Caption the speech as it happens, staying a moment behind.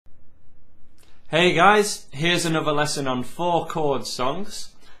Hey guys, here's another lesson on 4 chord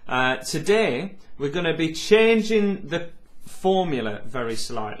songs. Today we're going to be changing the formula very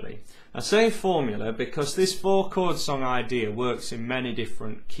slightly. I say formula because this 4 chord song idea works in many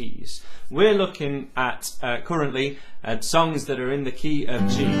different keys. We're looking at currently at songs that are in the key of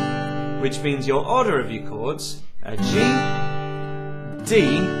G, which means your order of your chords are G,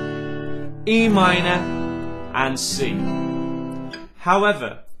 D, E minor and C.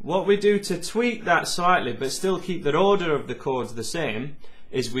 However, what we do to tweak that slightly but still keep the order of the chords the same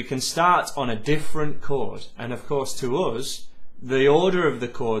is we can start on a different chord, and of course to us the order of the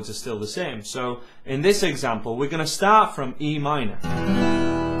chords are still the same. So in this example we're going to start from E minor,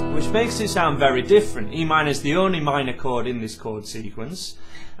 which makes it sound very different. E minor is the only minor chord in this chord sequence,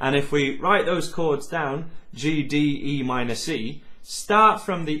 and if we write those chords down, G, D, E minor, C, start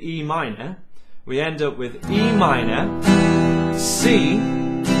from the E minor, we end up with E minor, C,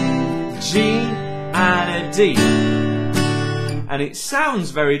 G and a D, and it sounds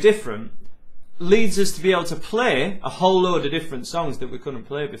very different, leads us to be able to play a whole load of different songs that we couldn't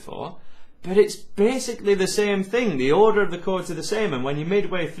play before, but it's basically the same thing. The order of the chords are the same, and when you're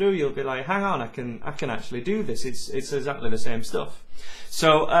midway through you'll be like, hang on, I can actually do this. It's exactly the same stuff.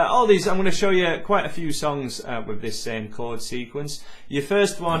 So all these, I'm going to show you quite a few songs with this same chord sequence. Your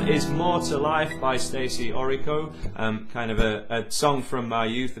first one is More to Life by Stacy Orico, kind of a song from my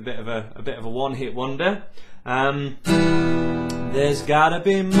youth, a bit of a one-hit wonder. There's gotta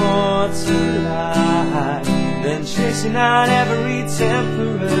be more to life than chasing out every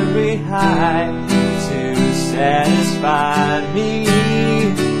temporary high to satisfy me.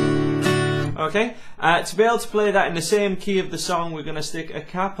 Okay, to be able to play that in the same key of the song, we're going to stick a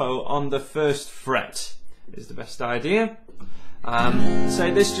capo on the first fret, is the best idea.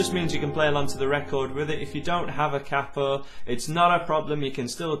 So this just means you can play along to the record with it. If you don't have a capo, it's not a problem. You can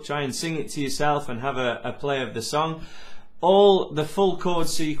still try and sing it to yourself and have a play of the song. All the full chord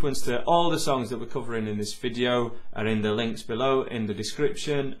sequence to all the songs that we're covering in this video are in the links below in the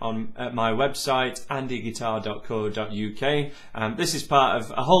description at my website andyguitar.co.uk. This is part of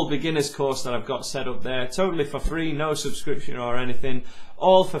a whole beginners course that I've got set up there, totally for free, no subscription or anything,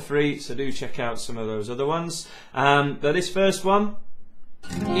 all for free, so do check out some of those other ones. But this first one,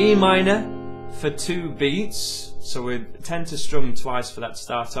 E minor for 2 beats, so we tend to strum twice for that to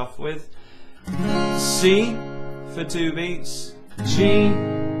start off with, C for 2 beats, G,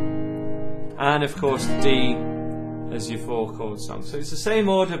 and of course D as your 4 chord song. So it's the same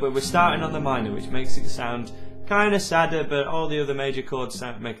order, but we're starting on the minor, which makes it sound kind of sadder, but all the other major chords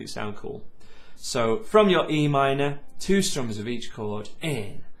make it sound cool. So from your E minor, 2 strums of each chord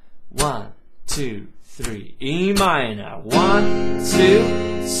in 1, 2, 3. E minor, 1,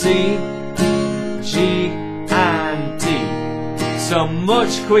 2, C, G and D. So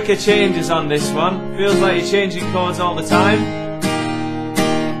much quicker changes on this one. Feels like you're changing chords all the time.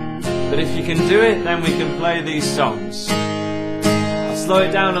 But if you can do it, then we can play these songs. I'll slow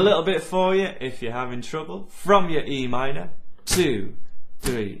it down a little bit for you if you're having trouble. From your E minor, 2,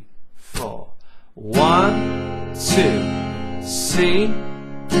 3, 4. 1, 2, C,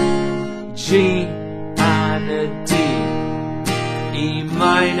 G and a D. E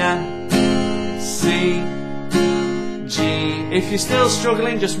minor, C, G. If you're still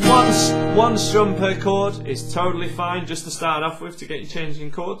struggling, just one strum per chord is totally fine, just to start off with, to get you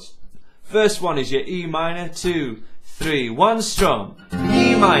changing chords. First one is your E minor, 2, 3, 1 strum,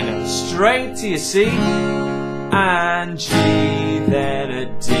 E minor, straight to your C, and G, then a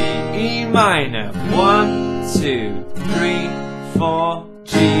D, E minor, 1, 2, 3, 4,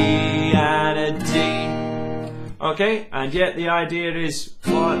 G, and a D. Okay, and yet the idea is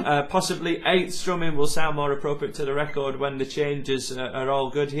possibly 8th strumming will sound more appropriate to the record when the changes are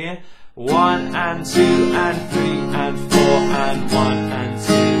all good here. 1 and 2 and 3 and 4 and 1 and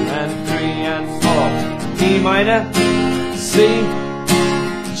 2 and 3 and 4. E minor, C,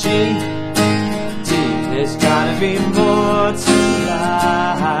 G, D. There's gotta be more to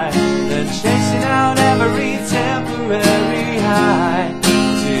life than chasing out every temporary high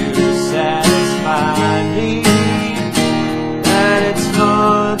to satisfy me. It's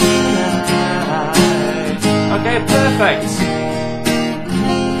more tonight. Okay,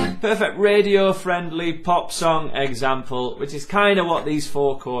 perfect radio friendly pop song example, which is kind of what these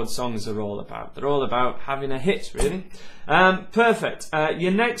 4 chord songs are all about. They're all about having a hit, really. Perfect.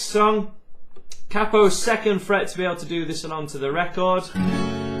 Your next song, capo 2nd fret to be able to do this along to the record.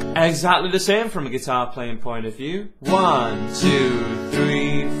 Exactly the same from a guitar playing point of view. 1, 2,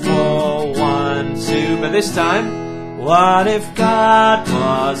 3, 4, 1, 2, but this time, what if God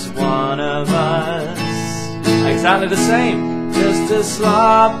was one of us? Exactly the same. just a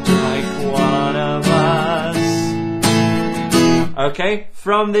slop like one of us. Okay,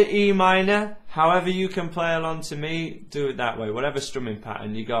 from the E minor, however you can play along to me, do it that way, whatever strumming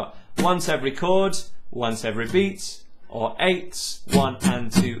pattern. You got once every chord, once every beat, or eighths, 1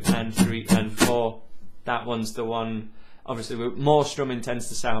 and 2 and 3 and 4. That one's the one, obviously more strumming tends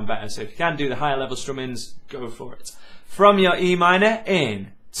to sound better, so if you can do the higher level strummings, go for it. From your E minor,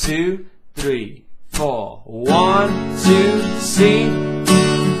 in 2, 3, 4, 1, 2, C,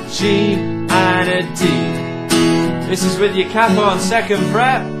 G and a D. This is with your capo on 2nd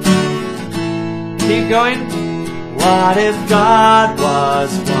fret. Keep going. What if God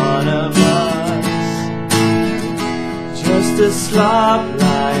was one of us? Just a slop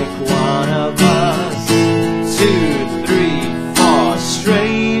like one of us. 2, 3, 4,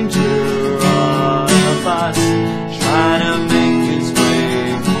 stranger one of us, trying to make his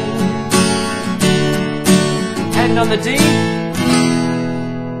way home. End on the D.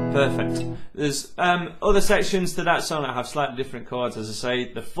 Perfect. There's other sections to that song that have slightly different chords. As I say,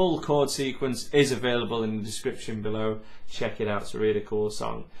 the full chord sequence is available in the description below. Check it out, it's a really cool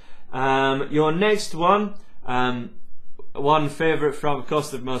song. Your next one, one favourite from, of course,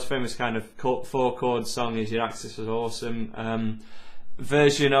 the most famous kind of 4-chord song is your Axis Was Awesome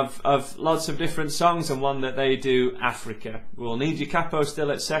version of lots of different songs, and one that they do, Africa. We'll need your capo still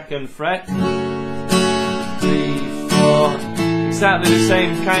at 2nd fret. 3, 4, exactly the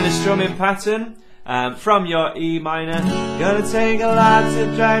same kind of strumming pattern. From your E minor, gonna take a lot to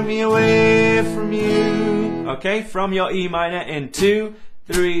drag me away from you. Okay, from your E minor in 2,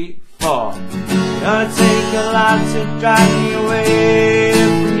 3, 4. Gonna take a lot to drag me away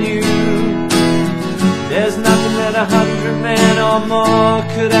from you. There's nothing that 100 men or more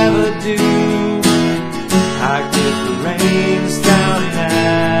could ever do. I get the rains down in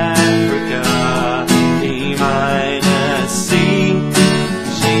Africa. E minor, C,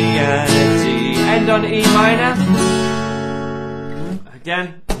 G and a D. End on E minor.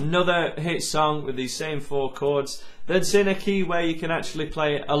 Again, another hit song with these same 4 chords. That's in a key where you can actually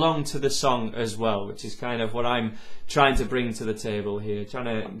play along to the song as well, which is kind of what I'm trying to bring to the table here, trying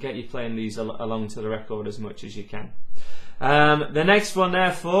to get you playing these along to the record as much as you can. The next one,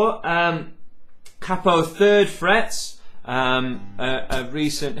 therefore, capo 3rd frets, a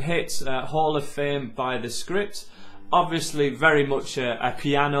recent hit, Hall of Fame by The Script. Obviously very much a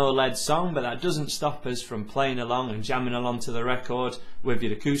piano-led song, but that doesn't stop us from playing along and jamming along to the record with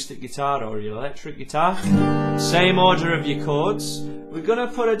your acoustic guitar or your electric guitar. Same order of your chords. We're going to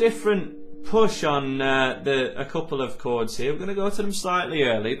put a different push on a couple of chords here. We're going to go to them slightly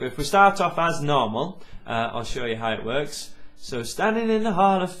early, but if we start off as normal, I'll show you how it works. So standing in the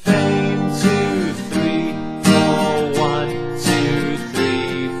Hall of Fame, 2, 3, 4, 1, 2,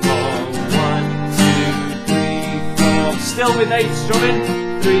 3, 4, 1, 2, 3, 4. Still with 8 strumming,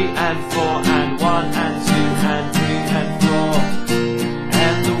 3 and 4 and 1 and 2 and 3 and 4.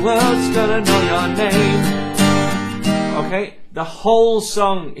 And the world's gonna know your name. Okay, the whole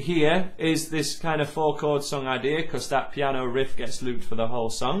song here is this kind of 4-chord song idea, because that piano riff gets looped for the whole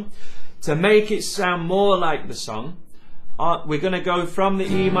song. To make it sound more like the song, we're going to go from the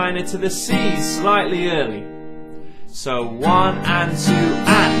E minor to the C slightly early. So 1 and 2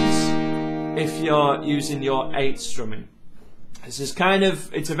 and, if you're using your 8 strumming. This is kind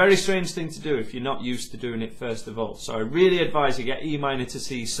of, it's a very strange thing to do if you're not used to doing it first of all. So I really advise you get E minor to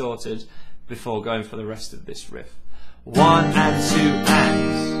C sorted before going for the rest of this riff. 1 and 2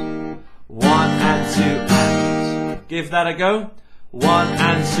 and, 1 and 2 and. Give that a go. 1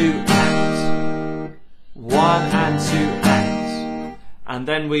 and 2 and, 1 and 2 and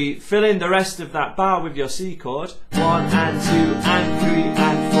then we fill in the rest of that bar with your C chord. 1 and 2 and 3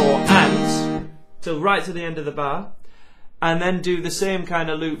 and 4 and, till right to the end of the bar, and then do the same kind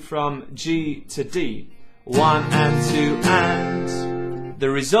of loop from G to D. 1 and 2 and. The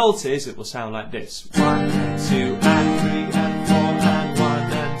result is it will sound like this: 1 and 2 and 3 and 4 and 1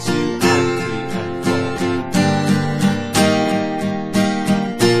 and 2 and 3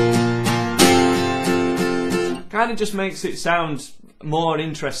 and 4. Kind of just makes it sound more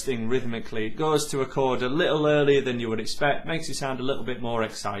interesting rhythmically. It goes to a chord a little earlier than you would expect, makes it sound a little bit more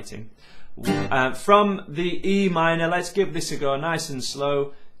exciting. From the E minor, let's give this a go nice and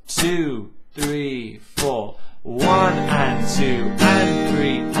slow. 2, 3, 4. 1 and 2 and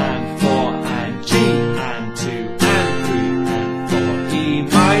 3 and 4 and G and 2 and 3 and 4. E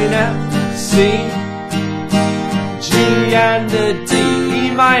minor, C, G and a D.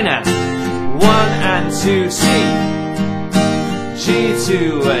 E minor, 1 and 2 C, G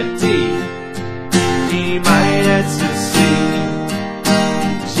to a D. E minor to C,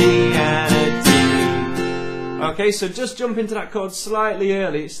 G and a D. Okay, so just jump into that chord slightly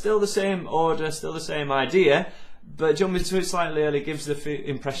early. It's still the same order, still the same idea, but jump into it slightly early gives the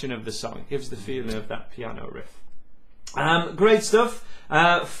impression of the song, gives the feeling of that piano riff. Great stuff.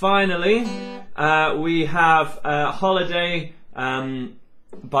 Finally, we have Holiday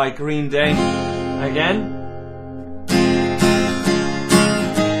by Green Day again.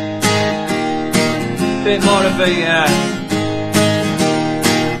 Bit more of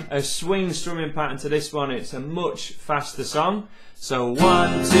a swing strumming pattern to this one. It's a much faster song. So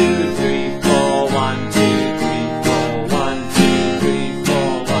 1, 2, 3, 4, 1, 2, 3, 4, 1, 2, 3,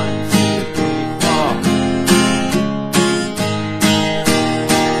 4, 1, 2, 3,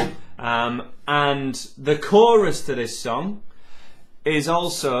 4. And the chorus to this song is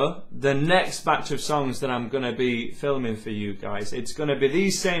also the next batch of songs that I'm going to be filming for you guys. It's going to be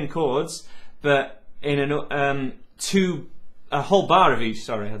these same chords, but in a whole bar of each.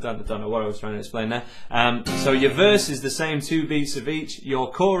 Sorry, I don't know what I was trying to explain there. So your verse is the same 2 beats of each.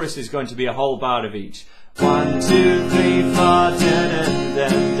 Your chorus is going to be a whole bar of each. 1, 2, 3, 4. Dun, dun,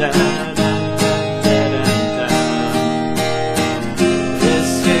 dun, dun, dun, dun, dun.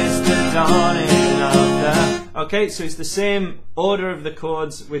 This is the dawning of the. Okay, so it's the same order of the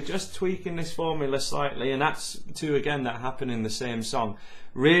chords. We're just tweaking this formula slightly, and that's 2 again that happen in the same song.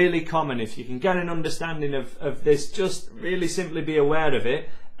 Really common. If you can get an understanding of this, just really simply be aware of it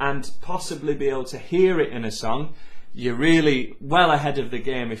and possibly be able to hear it in a song, you're really well ahead of the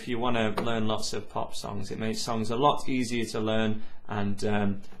game if you want to learn lots of pop songs. It makes songs a lot easier to learn, and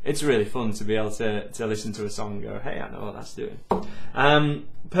it's really fun to be able to listen to a song and go, hey, I know what that's doing.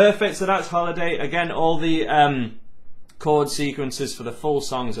 Perfect, so that's Holiday. Again, all the chord sequences for the full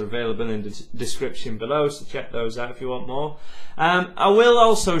songs are available in the description below, so check those out if you want more. I will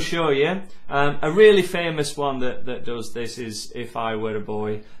also show you a really famous one that does this is If I Were a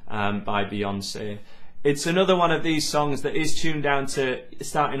Boy by Beyonce. It's another one of these songs that is tuned down to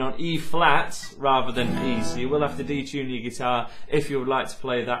starting on E flat rather than E, so you will have to detune your guitar if you would like to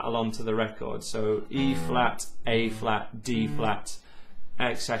play that along to the record. So E flat, A flat, D flat,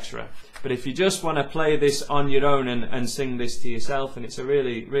 etc. But if you just want to play this on your own and sing this to yourself, and it's a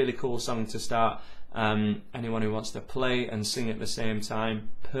really, really cool song to start, anyone who wants to play and sing at the same time,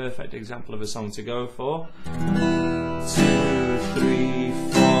 perfect example of a song to go for. 2, 3,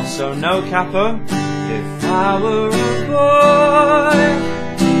 4, so no capo. If I were a boy,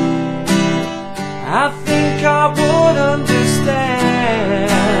 I think I would understand.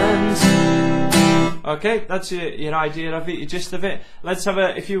 Okay, that's your idea of it, your gist of it. Let's have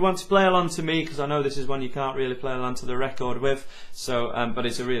if you want to play along to me, because I know this is one you can't really play along to the record with, so, but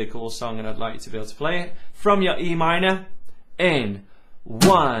it's a really cool song and I'd like you to be able to play it. From your E minor, in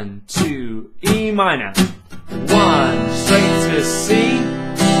 1, 2, E minor, 1, straight to C,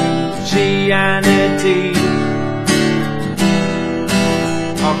 G and a D.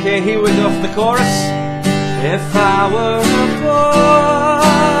 Okay, here we go for the chorus. If I were a boy,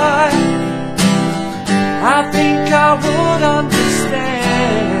 I think I would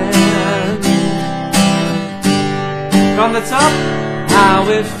understand. From the top, how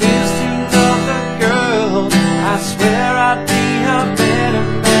it feels to love a girl. I swear I'd be a better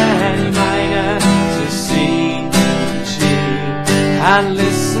man. E minor to C, G, and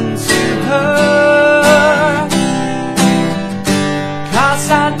listen to her,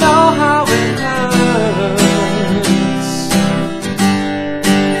 'cause I know how it hurts.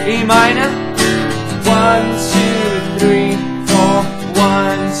 E minor, 1, 2, 3, 4,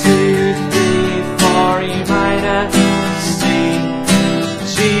 1, 2, 3, 4, E minor, C,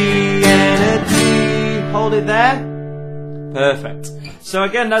 G, and a D. Hold it there. Perfect. So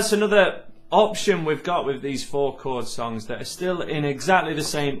again, that's another option we've got with these 4 chord songs that are still in exactly the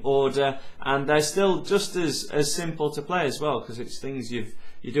same order, and they're still just as simple to play as well, because it's things you're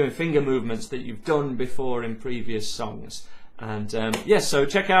doing finger movements that you've done before in previous songs. And yes, so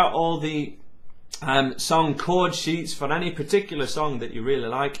check out all the song chord sheets for any particular song that you really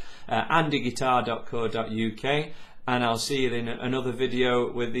like, andyguitar.co.uk, and I'll see you in another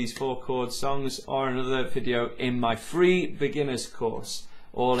video with these 4 chord songs, or another video in my free beginners course,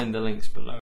 all in the links below.